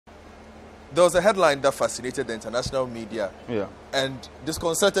There was a headline that fascinated the international media and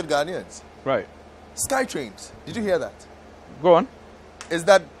disconcerted Ghanaians. Right. Skytrains. Did you hear that? Go on. Is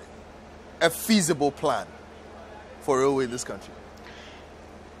that a feasible plan for railway in this country?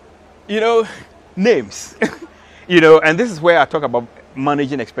 You know, names. You know, and this is where I talk about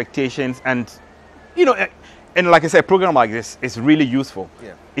managing expectations. And, you know, and like I said, a program like this is really useful.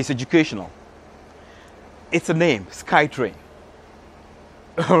 Yeah. It's educational. It's a name, Skytrain.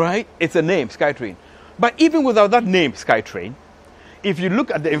 All right? It's a name, Skytrain. But even without that name, Skytrain, if you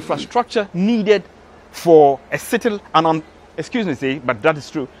look at the infrastructure needed for a city, excuse me, say, but that is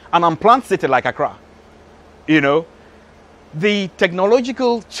true, an unplanned city like Accra, you know, the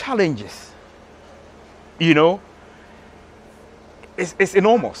technological challenges, you know, is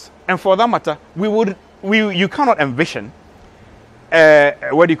enormous. And for that matter, you cannot envision,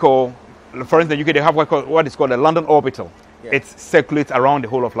 what do you call, for instance, you could have what is called a London orbital. Yeah. It circulates around the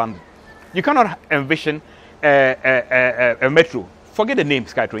whole of London. You cannot envision a metro. Forget the name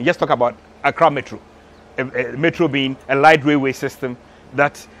Skytrain. Just talk about Accra Metro. A metro being a light railway system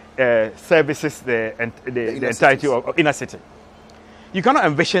that services the entirety of inner city. You cannot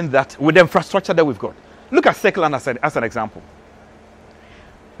envision that with the infrastructure that we've got. Look at Circular as an example.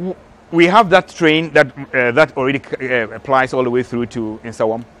 We have that train that already applies all the way through to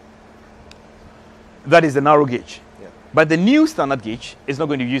Insawam. That is the narrow gauge. Yeah. But the new standard gauge is not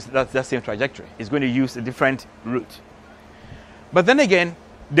going to use that same trajectory. It's going to use a different route. But then again,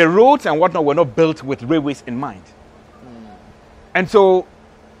 the roads and whatnot were not built with railways in mind. And so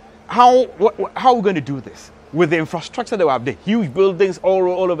how are we going to do this? With the infrastructure that we have, the huge buildings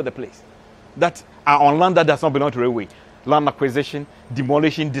all over the place that are on land that does not belong to railway. Land acquisition,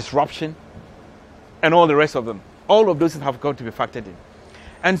 demolition, disruption, and all the rest of them. All of those have got to be factored in.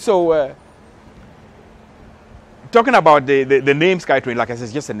 And so, talking about the name Skytrain, like I said,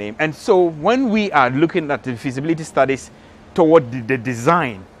 it's just a name. And so when we are looking at the feasibility studies toward the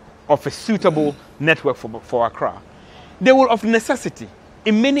design of a suitable network for Accra, they will of necessity,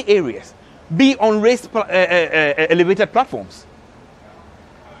 in many areas, be on raised elevated platforms.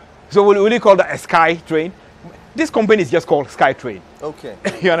 So will we call that a Sky Train? This company is just called Skytrain. Okay.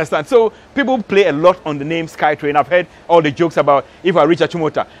 You understand? So people play a lot on the name Skytrain. I've heard all the jokes about if I reach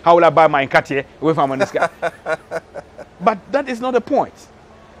Achimota, how will I buy my Nkatie if I'm on the sky? But that is not the point.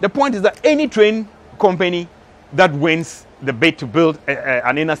 The point is that any train company that wins the bid to build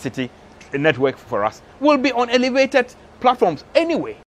an inner city network for us will be on elevated platforms anyway.